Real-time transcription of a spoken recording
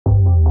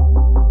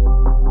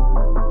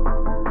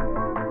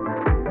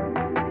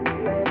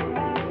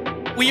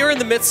We are in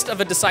the midst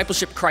of a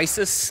discipleship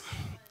crisis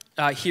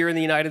here in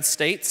the United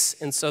States,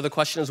 and so the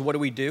question is, what do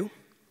we do?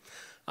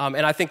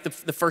 And I think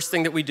the first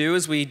thing that we do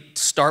is we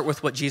start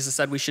with what Jesus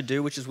said we should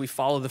do, which is we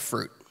follow the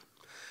fruit.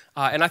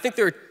 And I think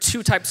there are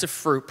two types of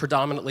fruit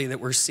predominantly that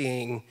we're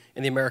seeing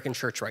in the American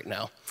church right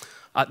now.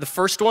 The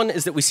first one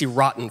is that we see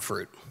rotten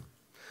fruit.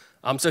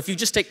 So if you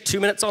just take 2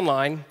 minutes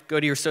online, go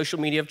to your social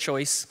media of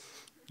choice,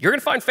 you're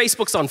gonna find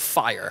Facebook's on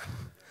fire.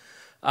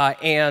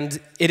 And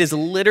it is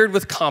littered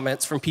with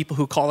comments from people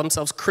who call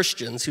themselves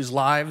Christians whose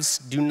lives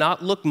do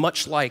not look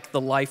much like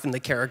the life and the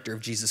character of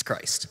Jesus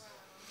Christ.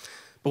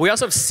 But we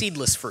also have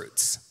seedless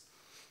fruits.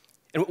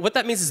 And what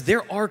that means is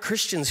there are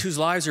Christians whose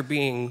lives are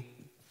being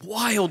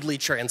wildly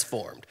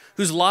transformed,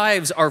 whose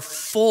lives are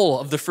full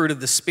of the fruit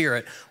of the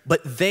Spirit, but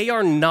they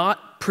are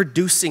not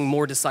producing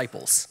more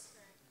disciples.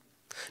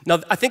 Now,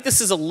 I think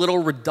this is a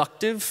little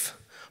reductive,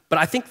 but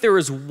I think there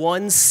is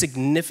one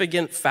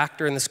significant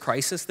factor in this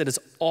crisis that is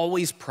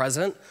always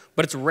present,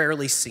 but it's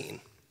rarely seen.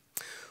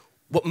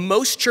 What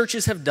most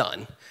churches have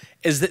done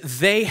is that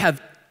they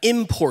have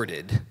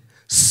imported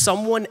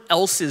someone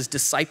else's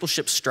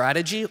discipleship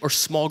strategy or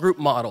small group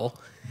model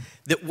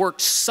that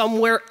worked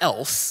somewhere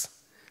else.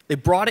 They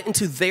brought it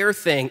into their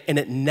thing, and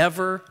it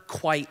never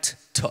quite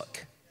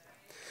took.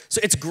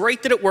 So it's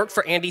great that it worked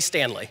for Andy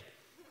Stanley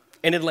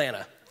in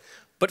Atlanta,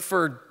 but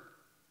for,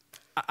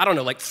 I don't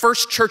know, like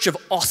First Church of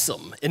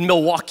Awesome in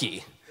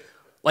Milwaukee,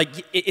 like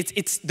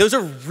those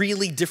are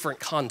really different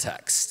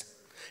contexts.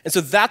 And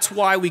so that's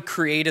why we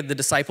created the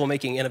Disciple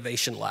Making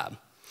Innovation Lab.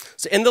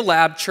 So in the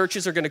lab,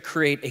 churches are gonna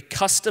create a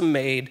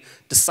custom-made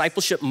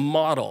discipleship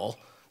model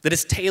that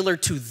is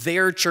tailored to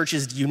their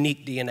church's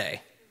unique DNA.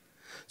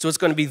 So it's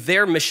gonna be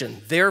their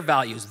mission, their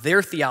values,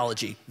 their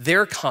theology,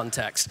 their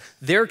context,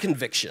 their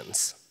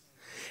convictions.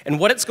 And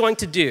what it's going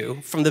to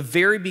do from the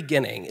very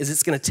beginning is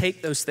it's gonna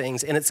take those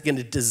things and it's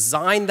gonna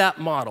design that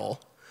model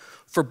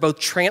for both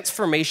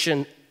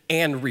transformation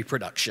and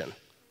reproduction.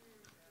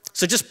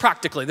 So just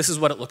practically, this is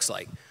what it looks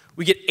like.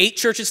 We get 8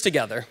 churches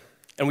together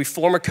and we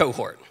form a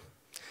cohort.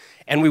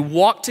 And we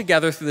walk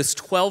together through this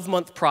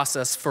 12-month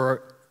process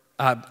for,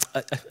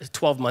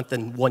 12-month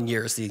and 1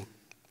 year is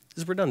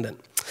redundant.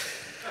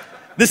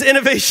 This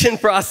innovation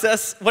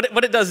process,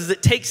 what it does is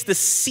it takes the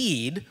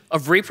seed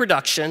of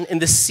reproduction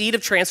and the seed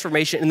of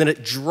transformation, and then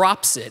it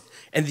drops it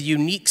in the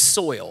unique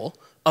soil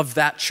of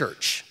that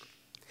church.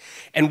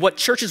 And what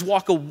churches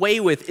walk away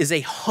with is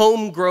a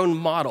homegrown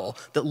model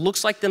that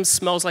looks like them,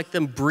 smells like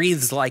them,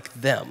 breathes like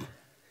them.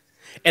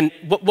 And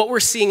what we're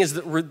seeing is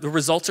that the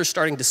results are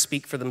starting to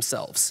speak for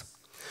themselves.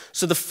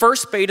 So the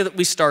first beta that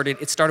we started,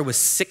 it started with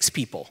 6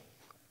 people.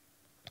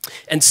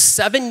 And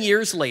 7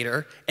 years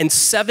later, and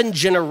 7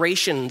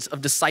 generations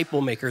of disciple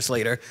makers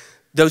later,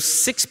 those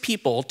 6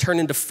 people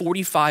turned into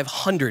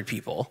 4,500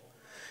 people,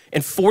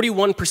 and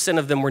 41%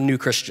 of them were new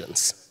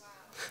Christians.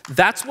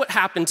 That's what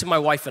happened to my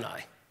wife and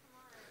I.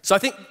 So I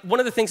think one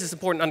of the things that's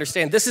important to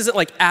understand, this isn't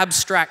like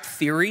abstract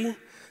theory.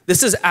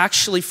 This is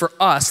actually for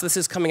us, this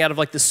is coming out of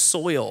like the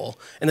soil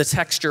and the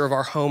texture of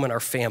our home and our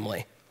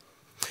family.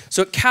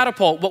 So at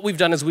Catapult, what we've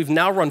done is we've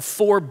now run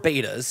 4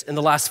 betas in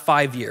the last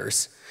 5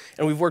 years.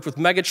 And we've worked with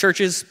mega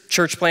churches,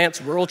 church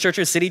plants, rural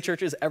churches, city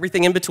churches,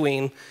 everything in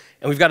between.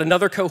 And we've got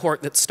another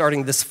cohort that's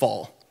starting this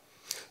fall.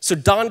 So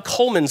Don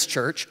Coleman's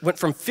church went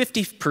from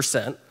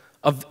 50%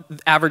 of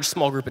average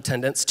small group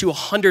attendance to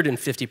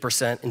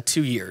 150% in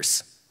 2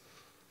 years.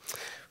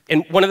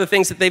 And one of the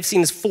things that they've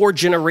seen is 4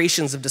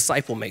 generations of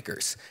disciple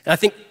makers. And I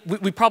think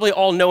we probably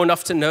all know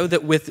enough to know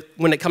that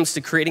when it comes to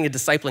creating a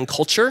discipling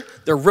culture,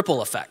 there are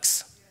ripple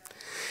effects.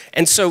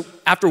 And so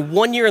after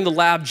 1 year in the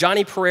lab,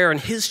 Johnny Pereira and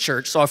his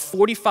church saw a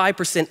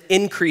 45%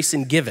 increase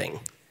in giving,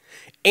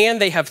 and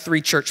they have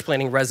 3 church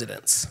planting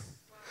residents.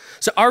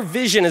 So our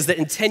vision is that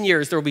in 10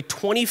 years, there will be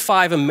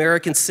 25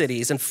 American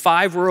cities and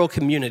 5 rural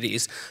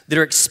communities that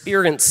are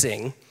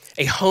experiencing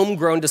a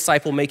homegrown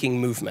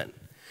disciple-making movement.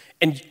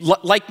 And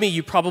like me,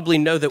 you probably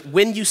know that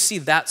when you see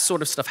that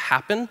sort of stuff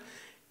happen,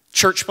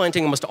 church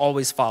planting almost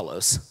always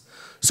follows.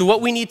 So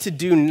what we need to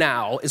do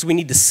now is we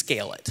need to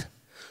scale it.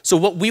 So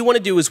what we want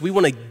to do is we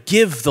want to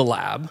give the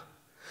lab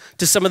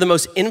to some of the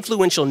most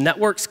influential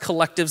networks,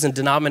 collectives, and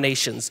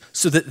denominations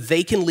so that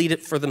they can lead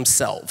it for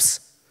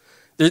themselves.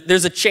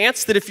 There's a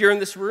chance that if you're in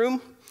this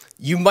room,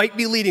 you might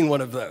be leading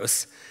one of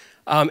those.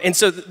 And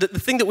so the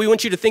thing that we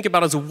want you to think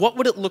about is what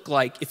would it look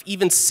like if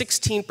even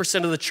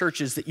 16% of the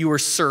churches that you are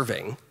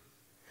serving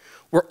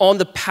were on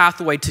the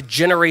pathway to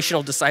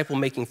generational disciple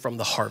making from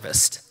the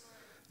harvest?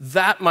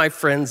 That, my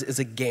friends, is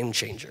a game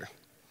changer.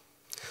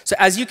 So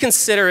as you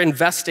consider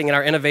investing in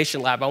our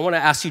innovation lab, I want to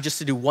ask you just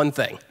to do one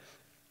thing.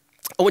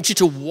 I want you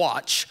to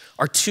watch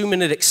our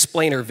 2-minute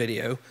explainer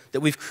video that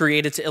we've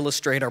created to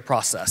illustrate our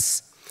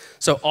process.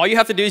 So all you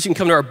have to do is you can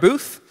come to our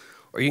booth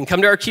or you can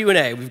come to our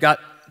Q&A. We've got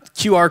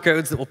QR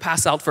codes that we'll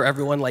pass out for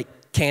everyone like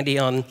candy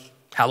on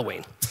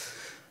Halloween.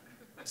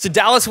 So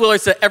Dallas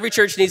Willard said every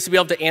church needs to be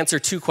able to answer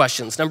 2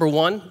 questions. Number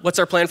 1, what's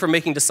our plan for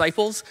making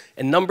disciples?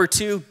 And number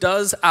 2,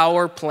 does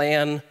our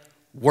plan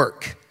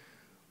work?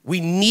 We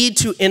need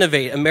to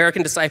innovate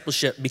American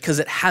discipleship because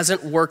it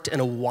hasn't worked in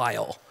a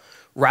while.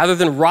 Rather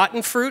than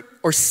rotten fruit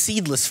or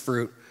seedless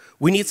fruit,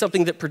 we need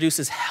something that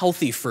produces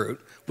healthy fruit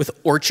with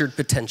orchard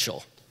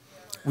potential.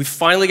 We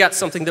finally got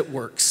something that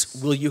works.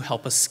 Will you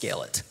help us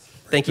scale it?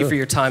 Thank you for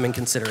your time and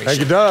consideration. Thank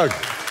you, Doug.